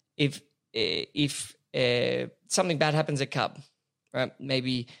 if something bad happens at CUB, right?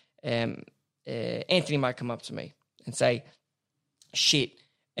 Maybe Anthony might come up to me and say, "Shit,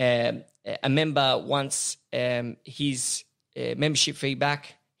 a member wants his membership fee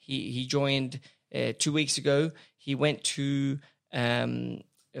back. He joined 2 weeks ago. He went to."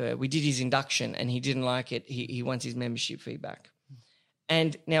 We did his induction and he didn't like it. He wants his membership fee back.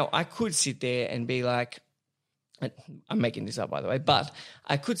 And now I could sit there and be like, I'm making this up by the way, but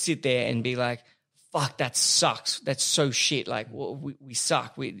I could sit there and be like, fuck, that sucks. That's so shit. Like we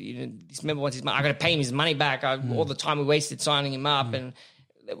suck. This member wants his money. I got to pay him his money back. All the time we wasted signing him up and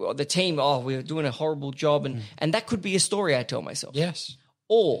the team, we're doing a horrible job. And that could be a story I tell myself. Yes.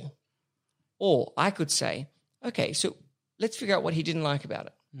 Or I could say, okay, so let's figure out what he didn't like about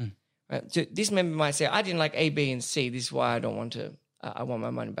it. Right? So this member might say, I didn't like A, B, and C. This is why I don't want to. I want my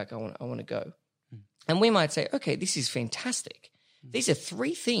money back. I want to go. And we might say, okay, this is fantastic. These are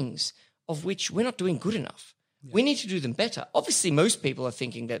three things of which we're not doing good enough. Yeah. We need to do them better. Obviously, most people are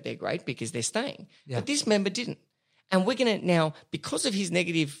thinking that they're great because they're staying. Yeah. But this member didn't. And we're going to now, because of his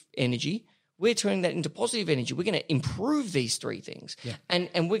negative energy, we're turning that into positive energy. We're going to improve these three things. Yeah.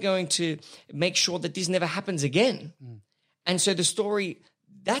 And we're going to make sure that this never happens again. And so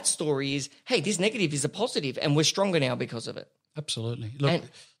that story is, hey, this negative is a positive and we're stronger now because of it. Absolutely. Look,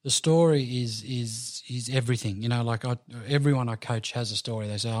 the story is everything. You know, like everyone I coach has a story.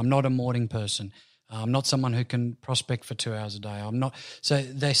 They say, I'm not a morning person. I'm not someone who can prospect for 2 hours a day. I'm not. So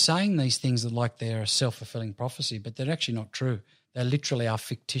they're saying these things that like they're a self-fulfilling prophecy, but they're actually not true. They literally are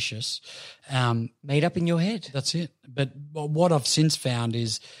fictitious. Made up in your head. That's it. But what I've since found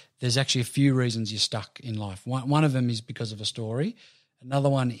is there's actually a few reasons you're stuck in life. One of them is because of a story.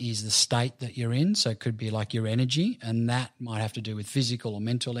 Another one is the state that you're in. So it could be like your energy, and that might have to do with physical or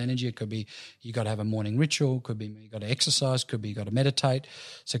mental energy. It could be you got to have a morning ritual. Could be you got to exercise. Could be you got to meditate.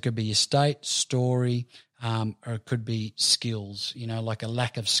 So it could be your state, story, or it could be skills, like a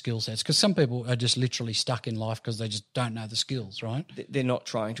lack of skill sets. Because some people are just literally stuck in life because they just don't know the skills, right? They're not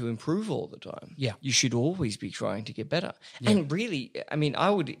trying to improve all the time. Yeah. You should always be trying to get better. Yeah. And really, I mean, I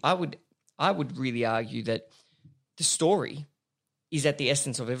would really argue that the story is at the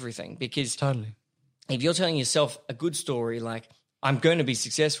essence of everything, because Totally. if you're telling yourself a good story, like, I'm going to be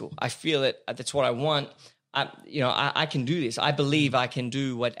successful, I feel it, that's what I want, I can do this. I believe I can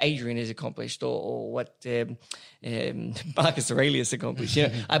do what Adrian has accomplished, or what Marcus Aurelius accomplished.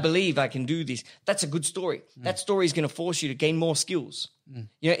 I believe I can do this. That's a good story. That story is going to force you to gain more skills.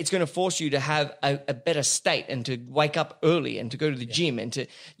 It's going to force you to have a better state, and to wake up early, and to go to the gym, and to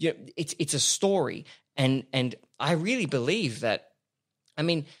it's a story. And I really believe that. I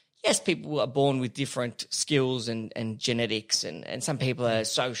mean, yes, people are born with different skills and genetics, and some people are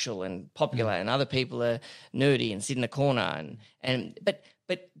social and popular, and other people are nerdy and sit in a corner.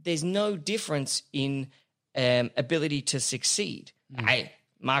 But there's no difference in ability to succeed. Hey,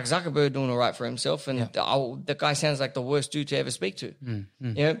 Mark Zuckerberg doing all right for himself, and the guy sounds like the worst dude to ever speak to.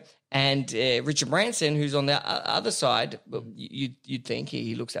 And Richard Branson, who's on the other side, well, you'd think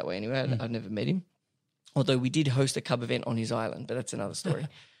he looks that way anyway. I've never met him, although we did host a CUB event on his island, but that's another story.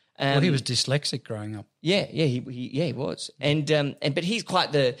 Well, he was dyslexic growing up. Yeah, he was, but he's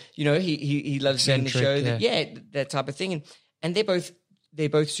quite the, he loves doing the show, that type of thing, and they're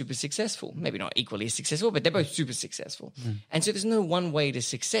both super successful. Maybe not equally as successful, but they're both super successful. And so there's no one way to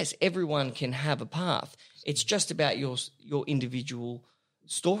success. Everyone can have a path. It's just about your individual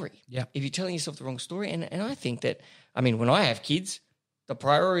story. Yeah. If you're telling yourself the wrong story, and I think that, I mean, when I have kids, the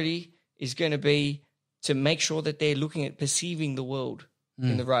priority is going to be to make sure that they're looking at perceiving the world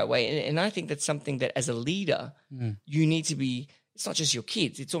in the right way. And I think that's something that as a leader, you need to be, it's not just your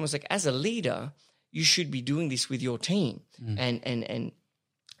kids. It's almost like as a leader, you should be doing this with your team and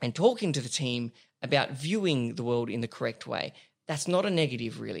talking to the team about viewing the world in the correct way. That's not a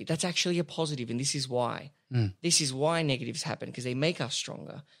negative, really. That's actually a positive, and this is why. This is why negatives happen, because they make us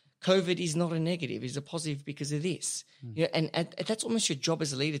stronger. COVID is not a negative; it's a positive because of this. And that's almost your job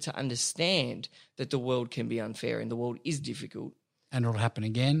as a leader, to understand that the world can be unfair and the world is difficult. And it'll happen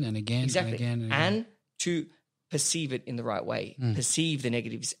again and again and again. And to perceive it in the right way, perceive the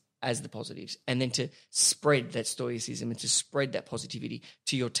negatives as the positives, and then to spread that stoicism and to spread that positivity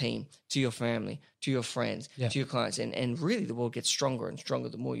to your team, to your family, to your friends, to your clients. And really the world gets stronger and stronger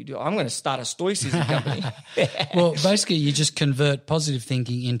the more you do. I'm going to start a stoicism company. Well, basically you just convert positive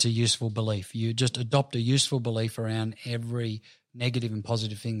thinking into useful belief. You just adopt a useful belief around every negative and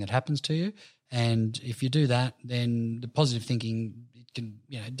positive thing that happens to you. And if you do that, then the positive thinking, it can,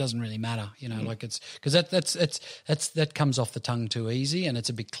 it doesn't really matter, like it's, because that comes off the tongue too easy, and it's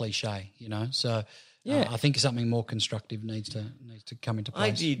a bit cliche, So I think something more constructive needs to come into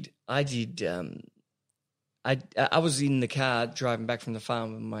place. I was in the car driving back from the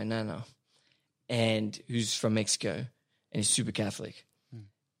farm with my nana, and who's from Mexico, and he's super Catholic,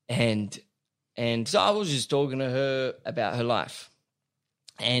 and so I was just talking to her about her life,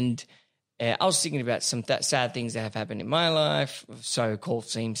 and I was thinking about some sad things that have happened in my life, so-called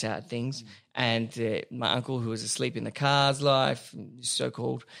seem sad things, and my uncle who was asleep in the car's life,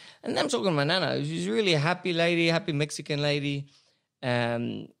 so-called. And then I'm talking to my nana, who's really a happy lady, happy Mexican lady,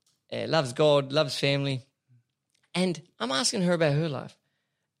 loves God, loves family. And I'm asking her about her life.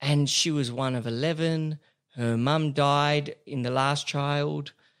 And she was one of 11. Her mum died in the last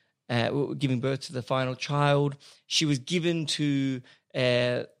child, giving birth to the final child. She was given to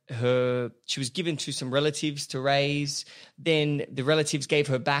some relatives to raise. Then the relatives gave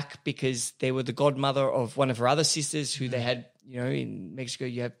her back because they were the godmother of one of her other sisters who they had, in Mexico,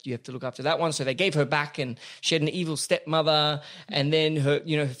 you have to look after that one. So they gave her back, and she had an evil stepmother. And then her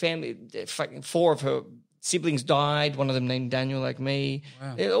family, 4 of her siblings died. One of them named Daniel, like me.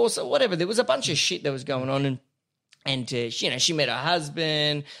 Wow. Also, whatever. There was a bunch of shit that was going on. And she met her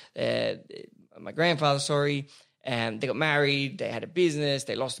husband, my grandfather, sorry. They got married, they had a business,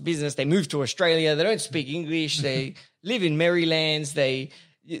 they lost the business, they moved to Australia, they don't speak English, they live in Marylands, they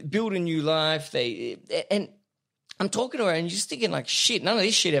build a new life, and I'm talking to her and just thinking like, shit, none of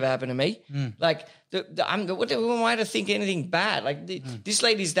this shit ever happened to me. Like, what am I to think anything bad? Like, this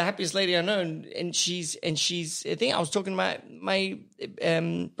lady's the happiest lady I know, and she's, I think I was talking to my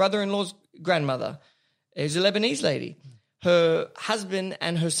brother-in-law's grandmother, who's a Lebanese lady. Her husband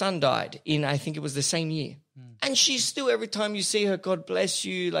and her son died in, I think it was the same year. And she's still, every time you see her, God bless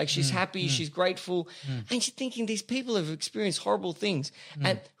you, like she's happy, she's grateful. And you're thinking these people have experienced horrible things.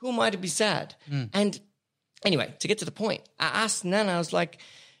 And who am I to be sad? And anyway, to get to the point, I asked Nana, I was like,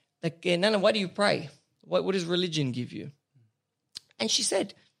 Nana, why do you pray? What does religion give you? And she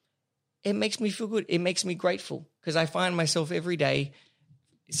said, it makes me feel good. It makes me grateful because I find myself every day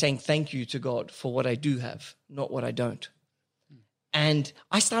saying thank you to God for what I do have, not what I don't. And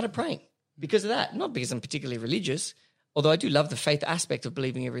I started praying because of that, not because I'm particularly religious, although I do love the faith aspect of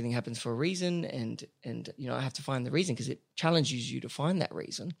believing everything happens for a reason and I have to find the reason because it challenges you to find that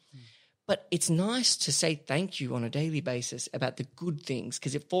reason. But it's nice to say thank you on a daily basis about the good things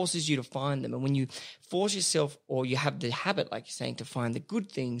because it forces you to find them. And when you force yourself or you have the habit, like you're saying, to find the good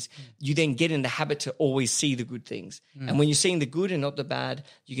things, you then get in the habit to always see the good things. And when you're seeing the good and not the bad,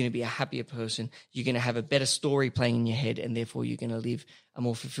 you're going to be a happier person. You're going to have a better story playing in your head and therefore you're going to live a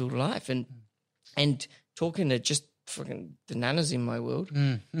more fulfilled life. And talking to just fucking the nanas in my world,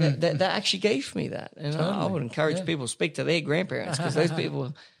 that actually gave me that. And I would encourage people to speak to their grandparents because those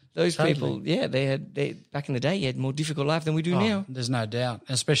people... people, they back in the day, you had more difficult life than we do now. There's no doubt,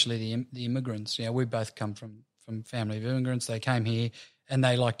 especially the immigrants. We both come from family of immigrants. They came here and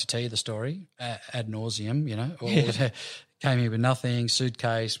they like to tell you the story ad nauseum, or came here with nothing,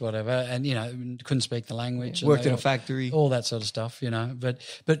 suitcase, whatever, and couldn't speak the language. Worked in a factory. All that sort of stuff, But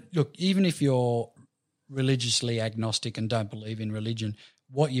look, even if you're religiously agnostic and don't believe in religion,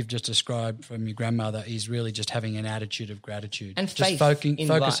 what you've just described from your grandmother is really just having an attitude of gratitude and just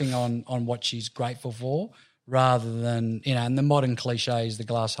focusing on what she's grateful for rather than, and the modern cliche is the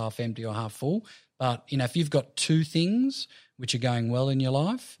glass half empty or half full. But, if you've got 2 things which are going well in your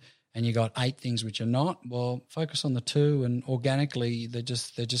life and you got 8 things which are not, well, focus on the 2 and organically they're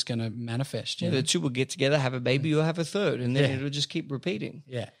just going to manifest. The 2 will get together, have a baby or have a third and then it'll just keep repeating.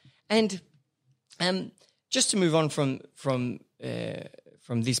 Yeah. And just to move on from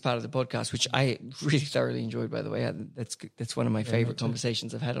this part of the podcast, which I really thoroughly enjoyed, by the way. That's one of my favorite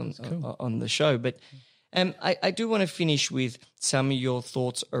conversations I've had on the show. But I do want to finish with some of your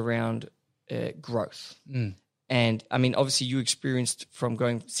thoughts around growth. And, I mean, obviously you experienced from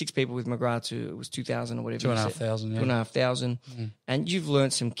going 6 people with McGrath to it was 2,000 or whatever. 2,500, 2,500. And you've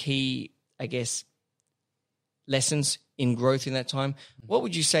learned some key, I guess, lessons in growth in that time. What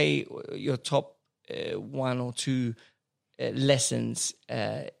would you say your top 1 or 2 lessons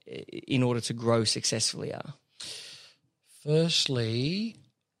in order to grow successfully are? Firstly,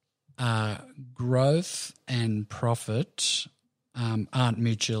 growth and profit aren't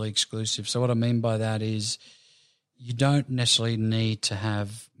mutually exclusive. So what I mean by that is you don't necessarily need to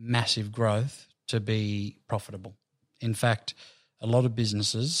have massive growth to be profitable. In fact, a lot of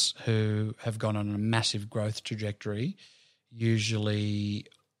businesses who have gone on a massive growth trajectory usually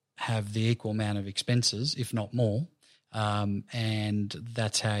have the equal amount of expenses, if not more. And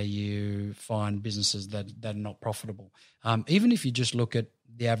that's how you find businesses that are not profitable. Even if you just look at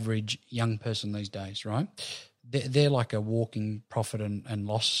the average young person these days, right? They're like a walking profit and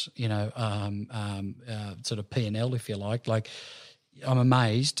loss, sort of P&L, if you like. Like, I'm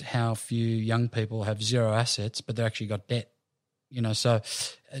amazed how few young people have 0 assets, but they've actually got debt. So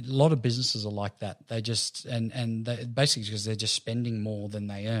a lot of businesses are like that. They just and they, basically because they're just spending more than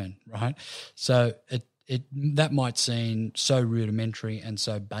they earn, right? So that might seem so rudimentary and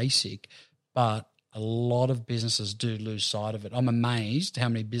so basic, but a lot of businesses do lose sight of it. I'm amazed how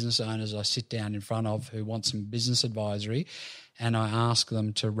many business owners I sit down in front of who want some business advisory, and I ask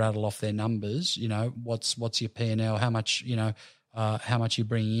them to rattle off their numbers. What's your P&L? How much you're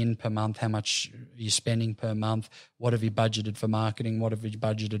bringing in per month? How much you're spending per month? What have you budgeted for marketing? What have you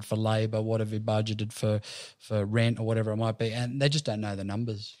budgeted for labour? What have you budgeted for rent or whatever it might be? And they just don't know the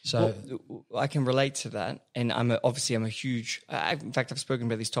numbers. So I can relate to that. And I'm a huge. In fact, I've spoken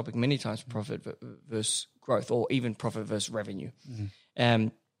about this topic many times: profit versus growth, or even profit versus revenue.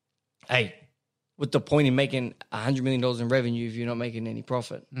 Hey, what's the point in making $100 million in revenue if you're not making any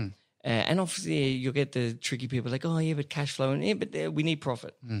profit? And obviously you'll get the tricky people like, oh, yeah, but cash flow, and but we need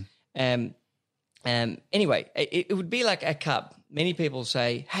profit. Anyway, it would be like a CUB. Many people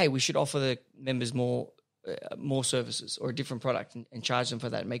say, hey, we should offer the members more services or a different product and charge them for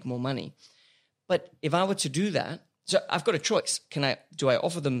that and make more money. But if I were to do that, so I've got a choice. Do I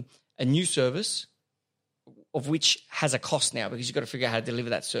offer them a new service of which has a cost now, because you've got to figure out how to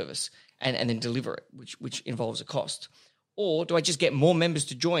deliver that service and then deliver it, which involves a cost? Or do I just get more members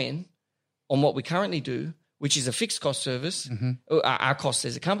to join on what we currently do, which is a fixed cost service? Our costs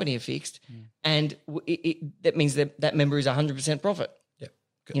as a company are fixed, and that means that member is 100% profit.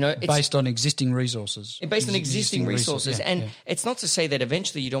 It's based on existing resources. Based on existing resources. It's not to say that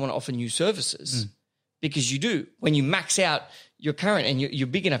eventually you don't want to offer new services, because you do. When you max out your current and you're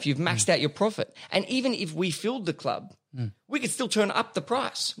big enough, you've maxed out your profit. And even if we filled the club, we could still turn up the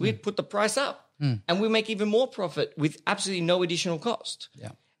price. We'd put the price up. And we make even more profit with absolutely no additional cost.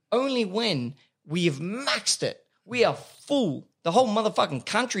 Only when we have maxed it, we are full The whole motherfucking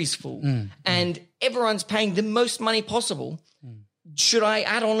country's full and everyone's paying the most money possible. Should I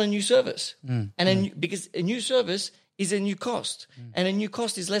add on a new service? Because a new service is a new cost and a new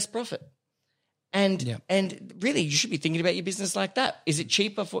cost is less profit. And really you should be thinking about your business like that. Is it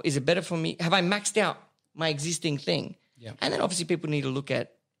cheaper is it better for me? Have I maxed out my existing thing? Yeah. And then obviously people need to look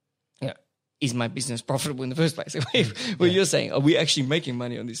at, is my business profitable in the first place? You're saying, are we actually making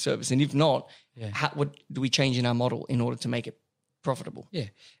money on this service? And if not, what do we change in our model in order to make it profitable? Yeah.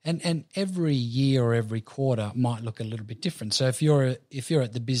 And every year or every quarter might look a little bit different. So if you're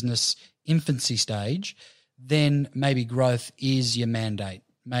at the business infancy stage, then maybe growth is your mandate.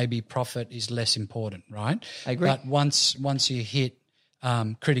 Maybe profit is less important, right? I agree. But once you hit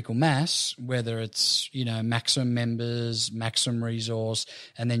critical mass, whether it's, maximum members, maximum resource,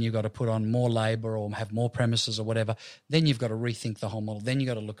 and then you've got to put on more labor or have more premises or whatever, then you've got to rethink the whole model. Then you've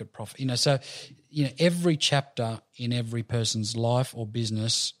got to look at profit. So, every chapter in every person's life or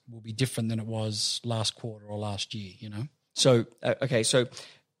business will be different than it was last quarter or last year, So, okay, so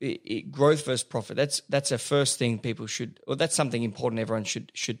growth versus profit, that's a first thing people should, or that's something important everyone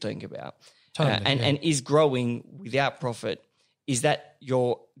should think about. Totally, and is growing without profit, is that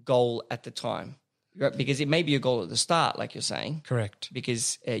your goal at the time? Right? Because it may be your goal at the start, like you're saying. Correct.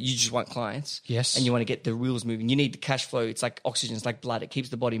 Because you just want clients. Yes. And you want to get the wheels moving. You need the cash flow. It's like oxygen. It's like blood. It keeps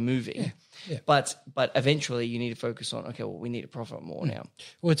the body moving. Yeah. But eventually you need to focus on, okay, well, we need to profit more now.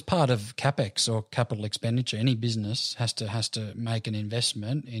 Well, it's part of CapEx or capital expenditure. Any business has to make an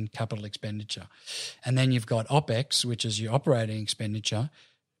investment in capital expenditure. And then you've got OpEx, which is your operating expenditure,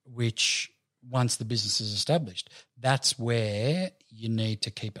 which once the business is established, that's where you need to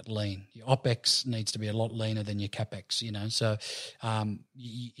keep it lean. Your OpEx needs to be a lot leaner than your CapEx, So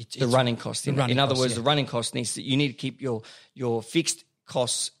it's the running cost. In other words, the running cost you need to keep your fixed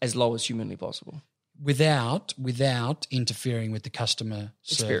costs as low as humanly possible. Without interfering with the customer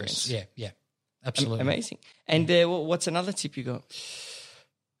experience. Service. Yeah, absolutely. Amazing. And what's another tip you got?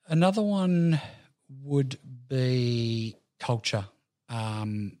 Another one would be culture.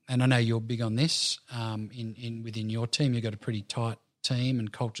 And I know you're big on this. Within your team, you've got a pretty tight team,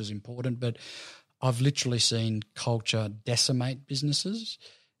 and culture is important. But I've literally seen culture decimate businesses,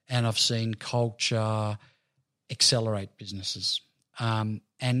 and I've seen culture accelerate businesses.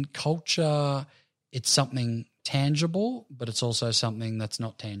 And culture, it's something tangible, but it's also something that's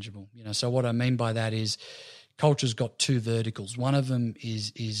not tangible. So what I mean by that is, culture's got two verticals. One of them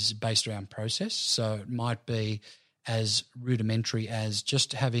is based around process. So it might be as rudimentary as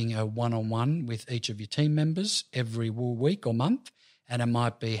just having a one-on-one with each of your team members every week or month, and it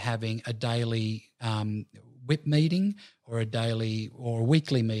might be having a daily WIP meeting or a daily or a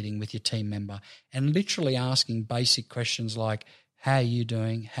weekly meeting with your team member, and literally asking basic questions like, how are you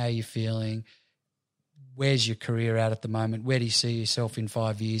doing? How are you feeling? Where's your career at the moment? Where do you see yourself in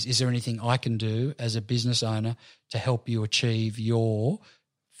 5 years? Is there anything I can do as a business owner to help you achieve your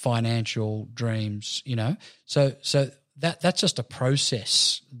financial dreams, So that's just a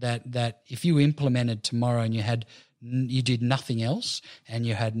process that if you implemented tomorrow and you did nothing else and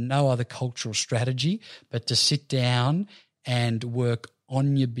you had no other cultural strategy but to sit down and work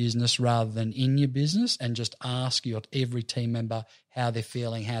on your business rather than in your business and just ask every team member how they're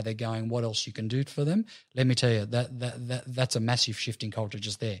feeling, how they're going, what else you can do for them. Let me tell you, that's a massive shift in culture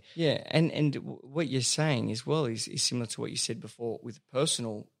just there. Yeah, and what you're saying as well is similar to what you said before with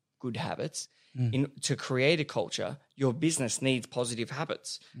personal good habits. To create a culture, your business needs positive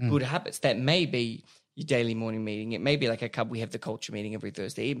habits, good habits. That may be your daily morning meeting. It may be like a CUB, we have the culture meeting every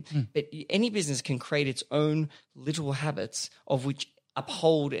Thursday. But any business can create its own little habits of which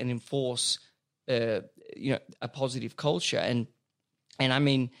uphold and enforce a positive culture. And I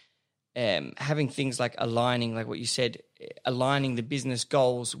mean, having things like aligning, like what you said, aligning the business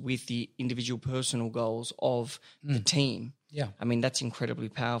goals with the individual personal goals of the team. Yeah, I mean, that's incredibly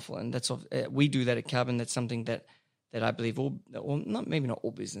powerful, and that's we do that at CUB, and that's something that I believe maybe not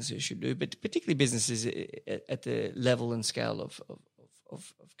all businesses should do, but particularly businesses at the level and scale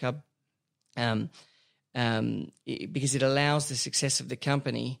of CUB, because it allows the success of the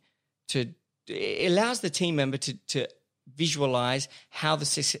company it allows the team member to visualize how the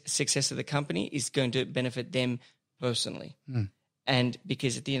success of the company is going to benefit them personally. And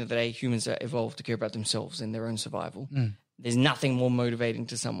because at the end of the day, humans are evolved to care about themselves and their own survival. There's nothing more motivating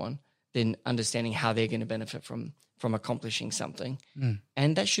to someone than understanding how they're going to benefit from accomplishing something.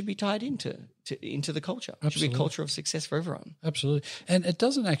 And that should be tied into the culture. It should be a culture of success for everyone. Absolutely. And it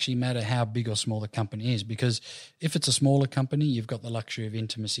doesn't actually matter how big or small the company is, because if it's a smaller company, you've got the luxury of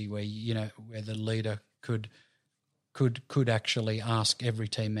intimacy where, where the leader could could actually ask every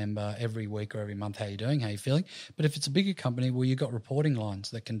team member every week or every month, how you doing, how you feeling. But if it's a bigger company, well, you've got reporting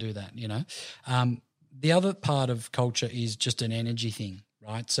lines that can do that, The other part of culture is just an energy thing,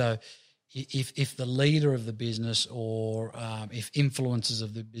 right? So if the leader of the business or if influencers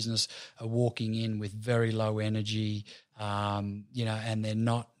of the business are walking in with very low energy, and they're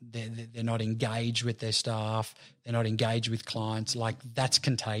not engaged with their staff, they're not engaged with clients, like that's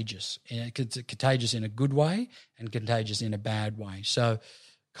contagious. And it's contagious in a good way and contagious in a bad way. So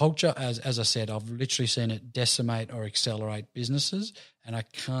culture, as I said, I've literally seen it decimate or accelerate businesses, and I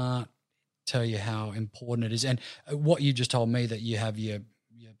can't tell you how important it is. And what you just told me, that you have your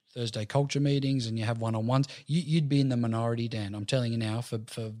Thursday culture meetings and you have one-on-ones, you'd be in the minority, Dan. I'm telling you now, for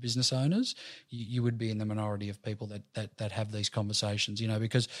business owners, you would be in the minority of people that have these conversations,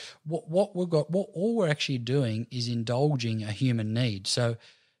 because what all we're actually doing is indulging a human need. So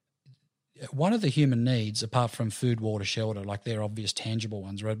one of the human needs, apart from food, water, shelter, like they're obvious tangible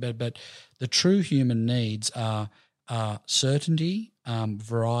ones, right? But the true human needs are certainty,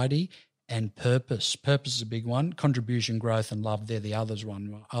 variety, and purpose. Purpose is a big one. Contribution, growth, and love, they're the other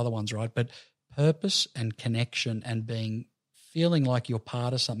ones, right? But purpose and connection and feeling like you're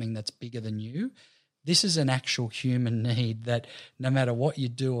part of something that's bigger than you, this is an actual human need that no matter what you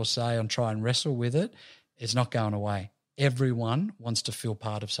do or say and try and wrestle with it, it's not going away. Everyone wants to feel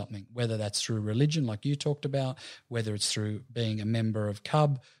part of something, whether that's through religion like you talked about, whether it's through being a member of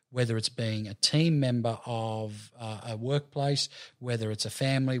CUB, whether it's being a team member of a workplace, whether it's a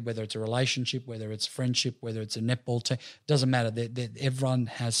family, whether it's a relationship, whether it's friendship, whether it's a netball team, doesn't matter. Everyone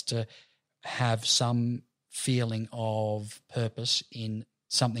has to have some feeling of purpose in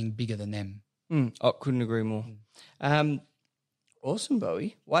something bigger than them. I couldn't agree more. Awesome,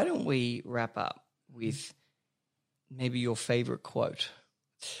 Bowie. Why don't we wrap up with maybe your favourite quote?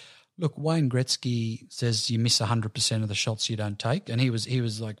 Look, Wayne Gretzky says you miss 100% of the shots you don't take, and he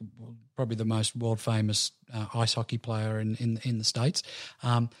was like probably the most world famous ice hockey player in the States.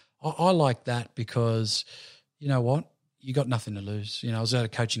 I like that because you know what, you got nothing to lose. I was at a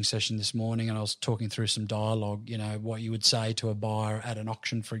coaching session this morning and I was talking through some dialogue. What you would say to a buyer at an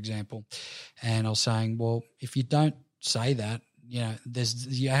auction, for example, and I was saying, well, if you don't say that,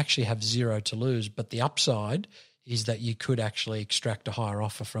 you actually have zero to lose, but the upside is that you could actually extract a higher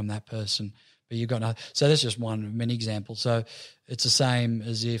offer from that person, but you've got no. So that's just one of many examples. So it's the same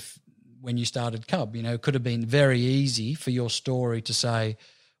as if when you started CUB, it could have been very easy for your story to say,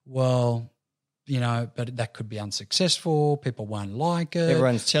 well, but that could be unsuccessful. People won't like it.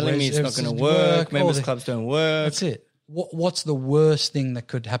 Everyone's telling me it's not going to work. Members clubs don't work. That's it. What's the worst thing that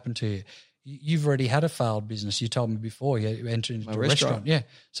could happen to you? You've already had a failed business. You told me before you entered into a restaurant. Yeah.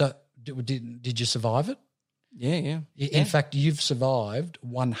 So did you survive it? Yeah. In fact, you've survived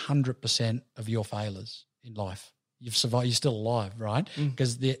 100% of your failures in life. You've survived. You're still alive, right?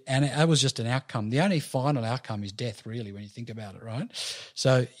 Because and it was just an outcome. The only final outcome is death, really, when you think about it, right?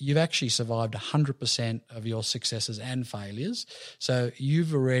 So you've actually survived 100% of your successes and failures. So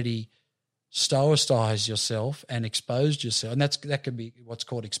you've already stoicized yourself and exposed yourself, and that could be what's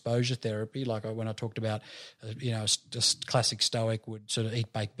called exposure therapy. Like when I talked about, just classic stoic would sort of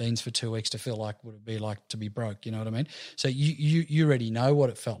eat baked beans for 2 weeks to feel like what it'd be like to be broke. You know what I mean? So you already know what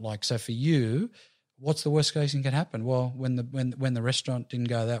it felt like. So for you, what's the worst case that can happen? Well, when the restaurant didn't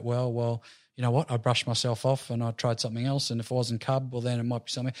go that well, you know what? I brushed myself off and I tried something else. And if it wasn't CUB, well, then it might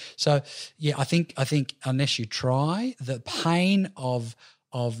be something. So yeah, I think unless you try, the pain of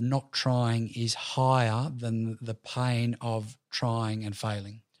not trying is higher than the pain of trying and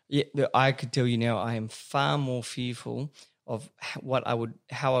failing. Yeah, I could tell you now, I am far more fearful of how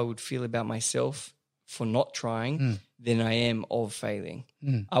I would feel about myself for not trying than I am of failing.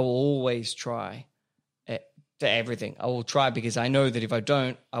 I will always try for everything. I will try because I know that if I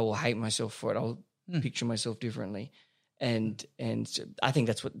don't, I will hate myself for it. I'll picture myself differently, and I think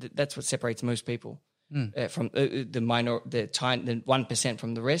that's what separates most people. From the 1%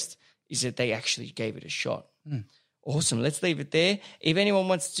 from the rest is that they actually gave it a shot. Awesome. Let's leave it there. If anyone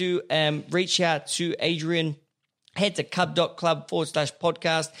wants to reach out to Adrian, head to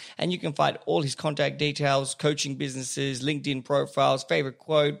cub.club/podcast and you can find all his contact details, coaching businesses, LinkedIn profiles, favorite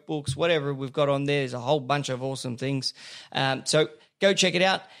quote, books, whatever we've got on there. There's a whole bunch of awesome things. So go check it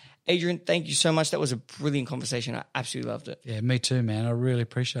out. Adrian, thank you so much. That was a brilliant conversation. I absolutely loved it. Yeah, me too, man. I really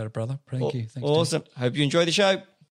appreciate it, brother. Thank you. Thanks, awesome. Hope you enjoy the show.